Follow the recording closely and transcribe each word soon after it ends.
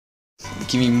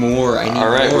Give me more. I need more.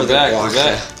 Alright, we're back. Guaca. We're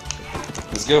back.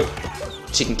 Let's go.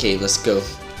 Chicken cave. Let's go.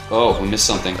 Oh, we missed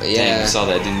something. Yeah. Dang, you saw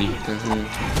that, didn't you?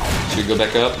 Should we go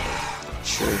back up?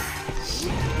 Sure.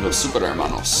 Los super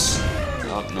hermanos.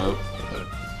 Oh, no.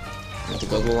 Have to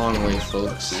go the long way,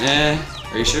 folks.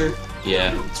 Are you sure?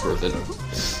 Yeah, it's worth it.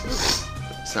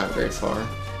 It's not very far.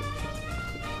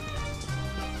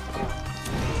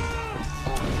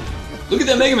 Look at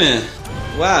that Mega Man!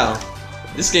 Wow.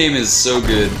 This game is so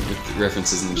good with the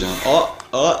references and the jump.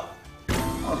 Alright,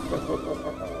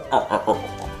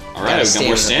 Alright, we got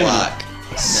more stamina.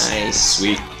 Nice.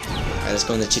 Sweet. Alright, let's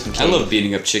go in the chicken I cave. love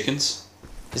beating up chickens.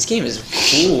 This game is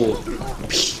cool.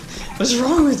 What's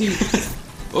wrong with you?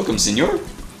 Welcome, senor.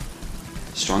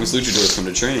 Strongest luchadors come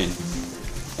to train.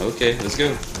 Okay, let's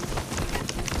go.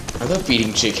 I love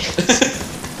beating chickens.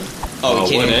 Oh, we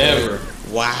can't whatever. even-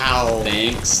 Wow.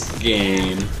 Thanks,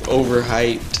 game.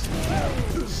 Overhyped.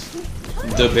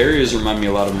 The barriers remind me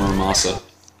a lot of Muramasa.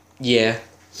 Yeah.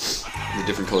 The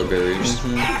different color barriers.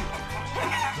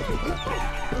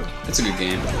 It's a good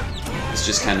game. It's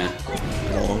just kind of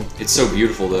Long. It's so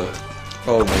beautiful though.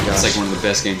 Oh my gosh. It's like one of the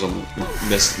best games on the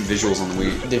best visuals on the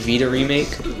Wii. The Vita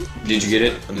remake. Did you get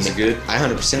it? Was it good? I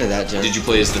 100% of that, John. Did you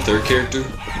play as the third character?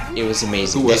 It was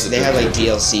amazing. Who was they the had third like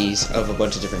DLCs of a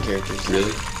bunch of different characters.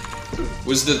 Really?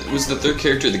 Was the third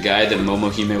character the guy that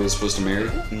Momohime was supposed to marry?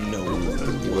 No.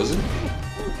 Was it?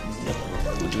 No.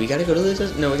 Do we gotta go to this?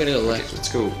 No, we gotta go left. Okay, let's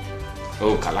go.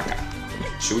 Oh, Kalaka.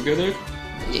 Should we go there?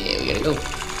 Yeah, we gotta go.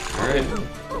 Alright.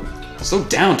 Slow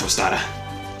down, Tostada.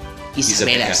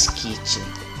 Isabella's kitchen.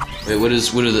 Wait, what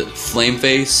are the Flame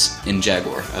Face and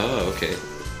Jaguar? Oh, okay.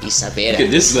 Isabella. Look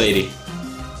at this lady.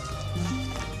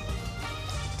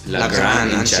 La GRAN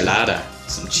GRAN ENCHILADA.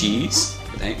 Some cheese.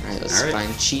 Alright, let's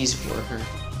find cheese for her.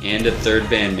 And a third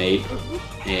bandmate.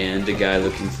 And a guy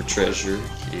looking for treasure.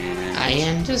 And I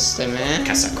am just a man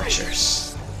Casa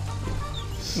Crashers.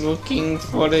 looking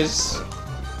for this.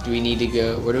 Do we need to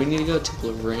go? Where do we need to go? Temple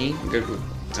of Rain? Good.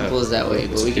 Temple is that way,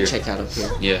 but it's we can here. check out up here.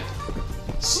 Yeah.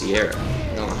 Sierra.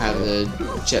 I don't have the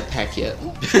jetpack yet.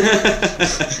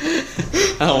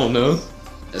 I don't know.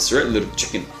 That's right, little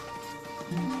chicken.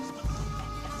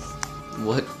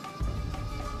 What?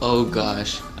 Oh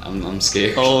gosh. I'm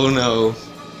scared. Oh no.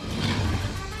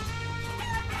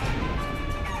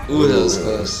 Ooh, that was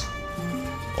close.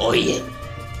 Oh yeah.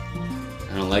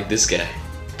 I don't like this guy.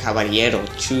 Caballero.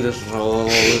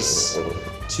 Churros.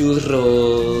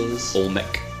 Churros.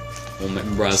 Olmec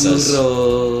Brazos.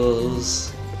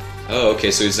 Churros. Oh,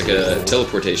 okay, so he's like a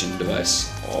teleportation device.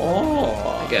 Oh.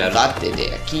 I got it. Date de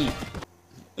aquí.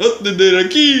 Date de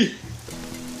aquí.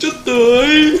 Yo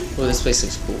estoy. Oh, this place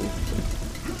looks cool.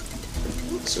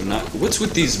 So what's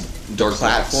with these dark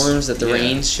Platforms blocks? that the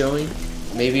rain's showing.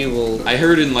 Maybe we'll. I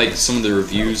heard in like some of the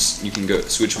reviews you can go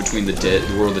switch between the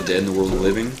world of the dead and the world of the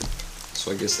living.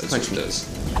 So I guess that's what it does.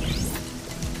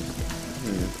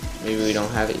 Maybe we don't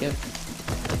have it yet.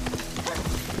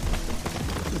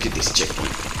 Look at this checkpoint.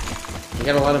 We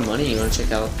got a lot of money. You want to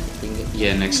check out if we can get?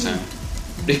 Yeah, next time.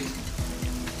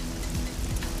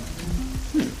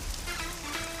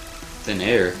 Thin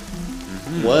air.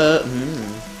 What?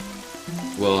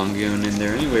 Well, I'm going in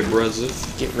there anyway, brother.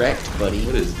 Get wrecked, buddy.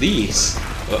 What is these?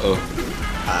 Uh-oh.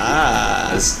 Ah.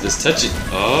 Let's touch it.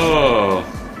 Oh.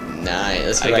 Nice.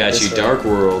 Let's go I back got this you, way. Dark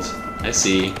World. I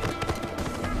see.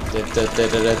 Let's go.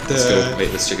 Let's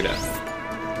Wait, let's check it out.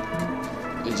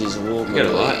 We just walk We got a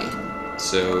away. lot.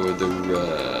 So, the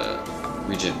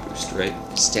regen boost, right?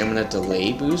 Stamina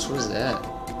delay boost? What is that?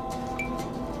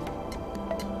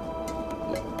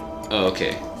 Oh,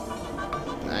 okay.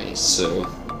 Nice. So,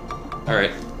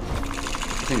 alright.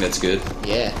 I think that's good.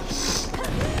 Yeah.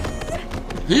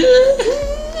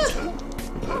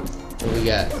 What we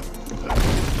got?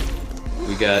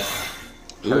 We got...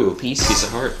 Ooh, Heart piece. piece of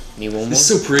heart. Need one more? This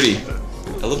is so pretty.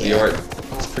 I love the art.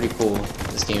 It's pretty cool.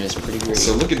 This game is pretty great.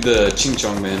 So look at the Ching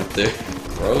Chong Man up there.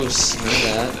 Gross. Look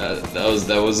at that.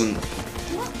 That wasn't...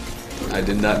 I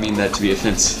did not mean that to be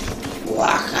offensive.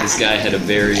 Waka. This guy had a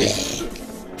very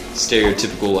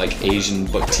stereotypical, like, Asian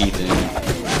buck teeth in him.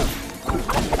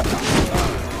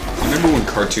 Remember when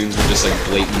cartoons were just, like,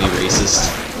 blatantly racist?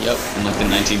 Yep. In, like, the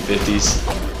 1950s?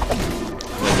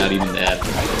 Well, not even that.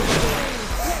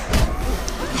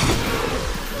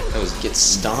 That was... Get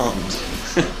stomped.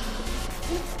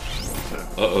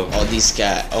 Uh-oh. Oh, these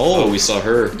guys. Oh, we saw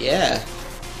her. Yeah.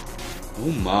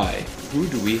 Oh my. Who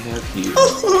do we have here?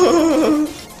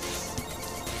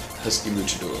 Husky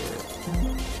Luchador.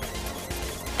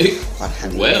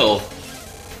 Well.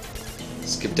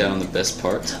 Skip down the best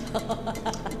part.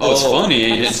 Oh, it's funny,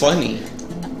 ain't it? Funny.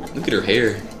 Look at her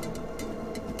hair.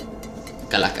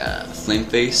 Got like a flame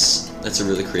face. That's a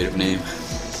really creative name.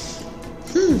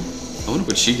 I wonder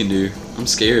what she can do. I'm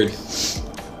scared.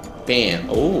 Bam.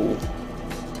 Oh.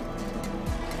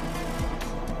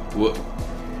 What?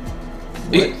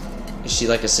 What? Is she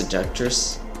like a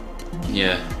seductress?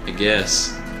 Yeah, I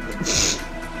guess.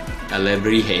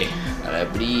 Alebrije.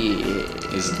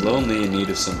 Alebrije. Is lonely in need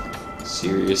of some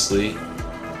seriously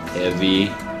heavy.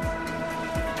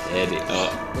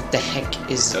 What the heck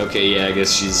is? Okay, yeah, I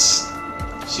guess she's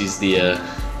the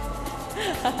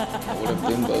What a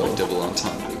bimbo. double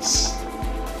entendres.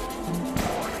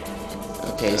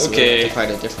 Okay, so we have to fight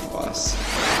a different boss.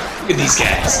 Look at these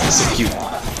guys, they're so cute.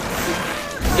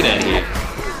 Get out of here.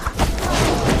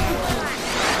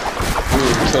 Ooh,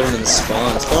 we killed him in the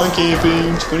spawn. Spawn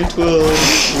camping 2012.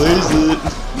 What is it?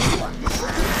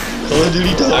 Call of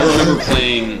Duty time. I remember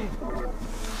playing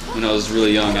when I was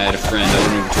really young. I had a friend. I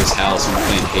went over to his house and we were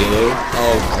playing Halo.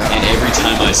 Oh god. And every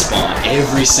time I spawned,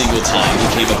 every single time, he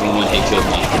came up and one hit killed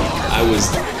me. I was.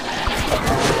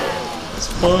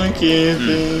 Spawn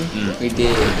camping. We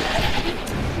did.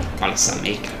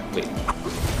 Balsamica. Wait.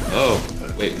 Oh,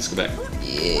 wait. Let's go back.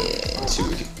 Yeah. Let's see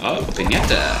what we can. Oh,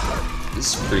 piñata.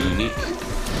 This is pretty unique. I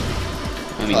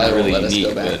mean, Probably not really won't let us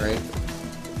unique, go back, but right?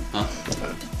 huh?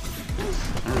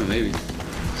 I don't know. Maybe.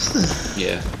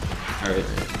 Yeah. All right.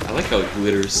 I like how it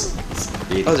glitters. It's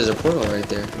creative. Oh, there's a portal right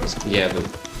there. That's cool. Yeah, but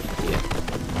yeah.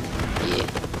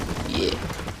 Yeah.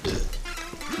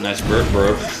 Nice bird,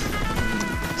 bro.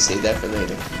 Save that for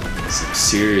later. Some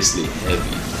seriously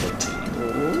heavy lifting.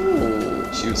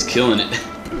 Ooh. She was killing it.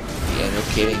 Yeah, no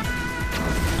kidding.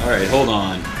 All right, hold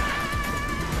on. All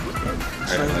right,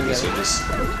 Sorry, I we guess got we'll just.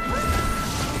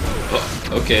 Oh,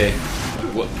 okay.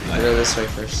 What? Go this way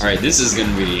first. All right, this is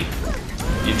gonna be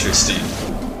interesting.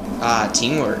 Ah,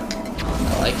 teamwork.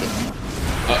 I like it.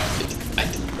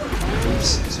 Oops,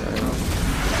 sorry.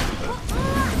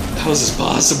 How is this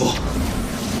possible?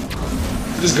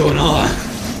 What is going on?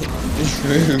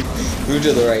 Move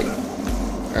to the right.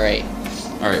 Alright.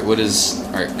 Alright, what is...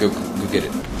 Alright, go get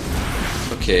it.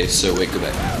 Okay, so wait, go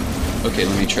back. Okay,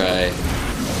 let me try...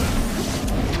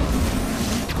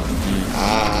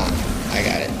 Ah, I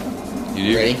got it. You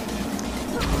do? Ready?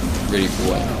 Ready for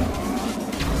what?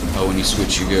 Oh, when you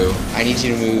switch, you go... I need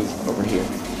you to move over here.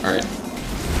 Alright.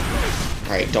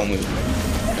 Alright, don't move.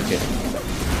 Okay.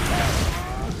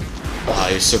 Wow,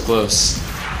 you're so close.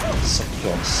 So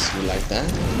close. You like that?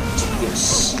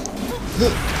 Yes.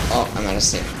 Oh, I'm out of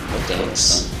sync. Oh,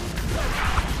 thanks.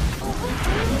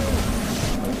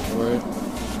 Forward.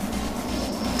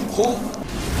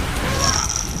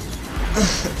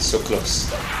 So close.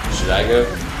 Should I go?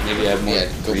 Maybe I have more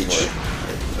Go reach. for it.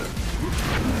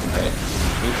 Alright.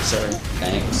 Oops, sorry.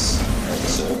 Thanks. Alright,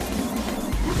 so...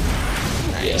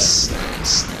 Nice,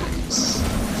 nice.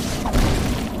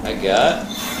 I got...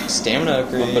 Stamina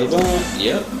upgrade.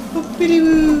 Yep.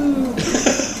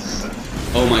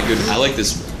 Oh my goodness, I like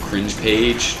this cringe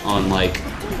page on like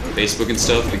Facebook and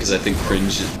stuff because I think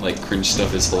cringe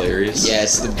stuff is hilarious. Yeah,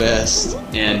 it's the best.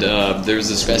 And there's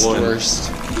this Best one. worst.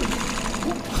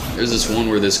 There's this one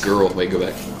where this girl. Wait, go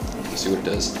back. Let's see what it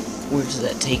does. Where does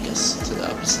that take us? To the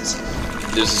opposite side.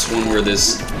 There's this one where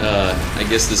this, I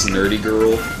guess this nerdy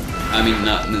girl. I mean,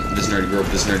 not this nerdy girl,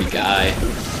 but this nerdy guy.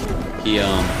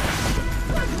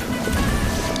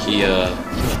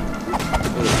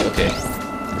 Okay.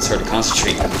 It's hard to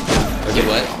concentrate. Okay,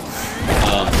 what?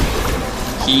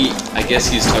 I guess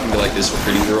he was talking to like this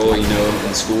pretty girl, you know,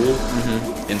 in school.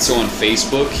 Mm-hmm. And so on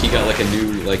Facebook, he got like a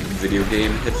new video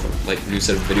game new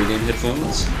set of video game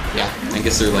headphones. Yeah. I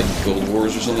guess they're like Gold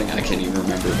Wars or something. I can't even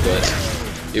remember, but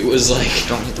it was like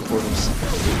Don't hit the portals.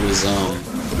 it was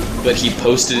but he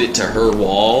posted it to her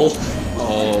wall.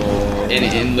 Oh. And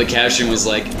in the caption was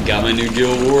like, "Got my new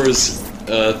Guild Wars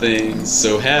thing,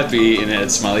 so happy," and it had a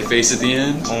smiley face at the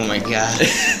end. Oh my god.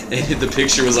 And the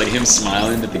picture was like him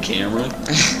smiling at the camera.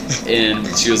 And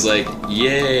she was like,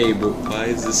 "Yay, but why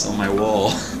is this on my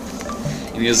wall?"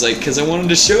 And he was like, "Cause I wanted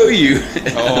to show you." And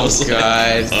I Oh was like,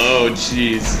 god. oh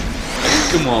jeez.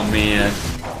 Come on, man.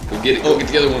 Go get it. Go get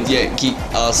the other one. Yeah,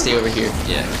 I'll stay over here.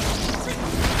 Yeah.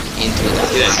 Into the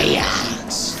Get that. fire.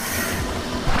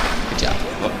 Good job.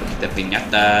 Oh, get that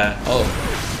piñata. Oh.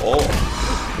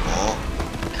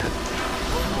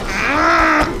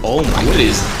 Oh my What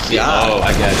is god. Oh,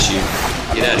 I got you.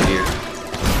 Get out of here.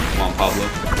 Come on, Pablo.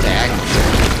 Diagonal.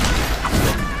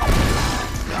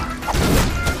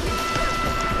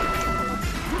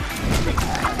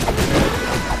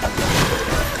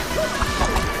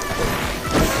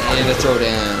 And a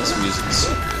throwdown. This music's so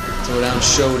good. Throwdown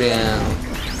showdown.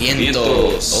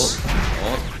 Vientos.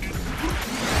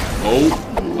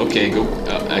 Oh, okay, go.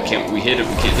 I can't. We hit him.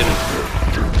 We can't hit him.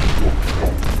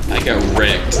 I I got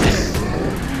wrecked.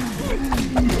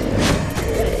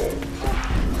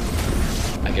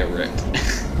 I got wrecked.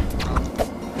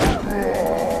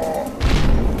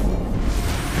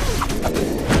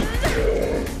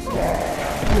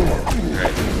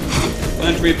 Alright.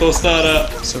 Punch me, tostada!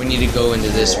 So we need to go into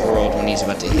this world when he's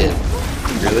about to hit.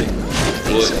 Really?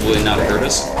 Will it not hurt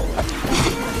us?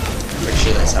 Pretty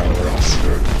sure that's how it works.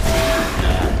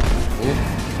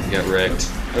 Nah. Got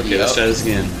wrecked. Okay, let's try this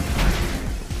again.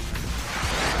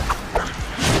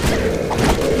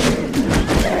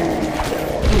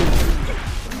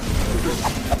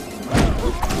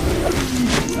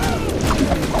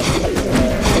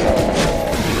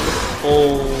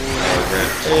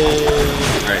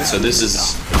 Alright, so this is,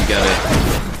 you gotta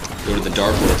go to the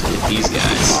Dark World to hit these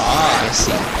guys. Ah, I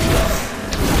see.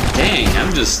 Dang,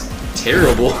 I'm just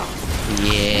terrible.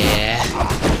 Yeah.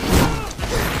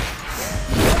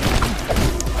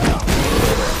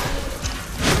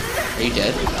 Are you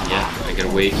dead? Yeah, I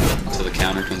gotta wait until the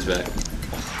counter comes back.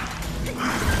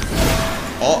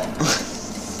 Oh.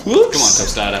 Whoops. Come on,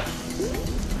 tostada.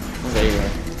 Oh, there you are.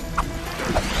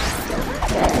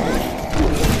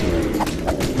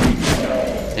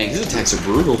 Dang, his attacks are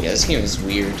brutal. Yeah, this game is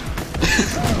weird.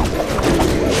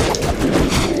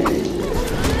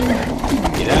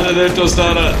 Get out of there,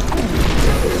 tostada!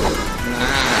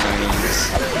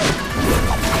 Nice.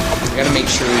 We gotta make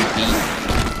sure we beat.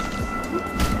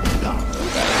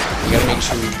 We gotta make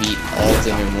sure we beat all of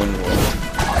them in one world.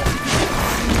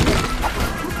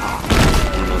 I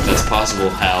don't know if that's possible,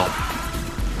 Hal.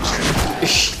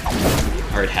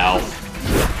 Alright, Hal.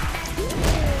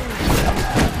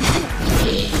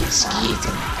 Yes, get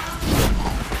him.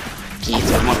 Get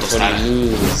him. Come on, That's what I tostada.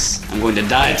 lose. I'm going to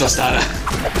die, tostada.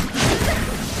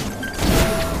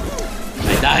 I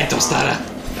died, tostada.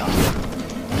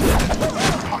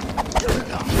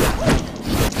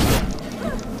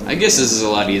 I guess this is a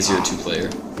lot easier two-player.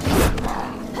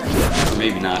 Or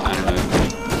maybe not, I don't know.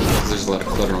 Because there's a lot of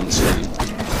clutter on the screen.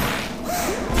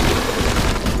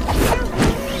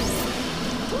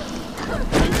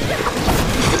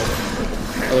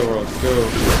 Other world, go.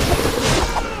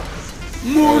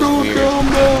 Mortal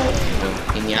Kombat!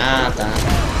 Piñata.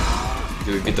 Do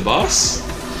we beat the boss?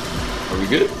 Are we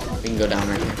good? We can go down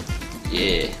right here.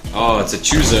 Yeah. Oh, it's a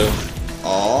Chuzo.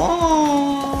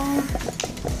 Oh.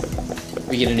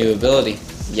 We get a new ability.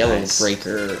 Yellow Nice.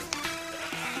 Breaker.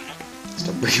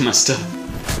 Stop breaking my stuff.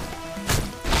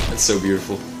 That's so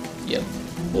beautiful. Yep.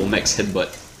 Olmec's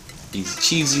headbutt. He's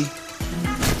cheesy.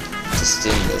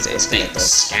 Distinguished espeto.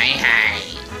 Sky high.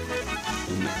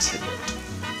 Olmec's headbutt.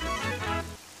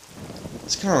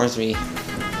 This kind of reminds me.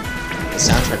 The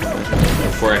soundtrack reminds me.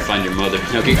 Before I find your mother.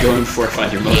 Now get going before I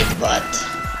find your mother. Headbutt.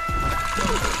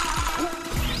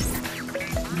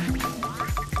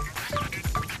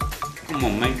 Come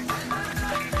on, man.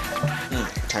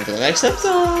 Time for the next episode.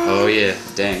 Oh yeah.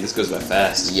 Dang, this goes by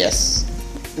fast. Yes.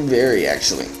 Very,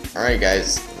 actually. Alright,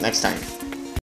 guys. Next time.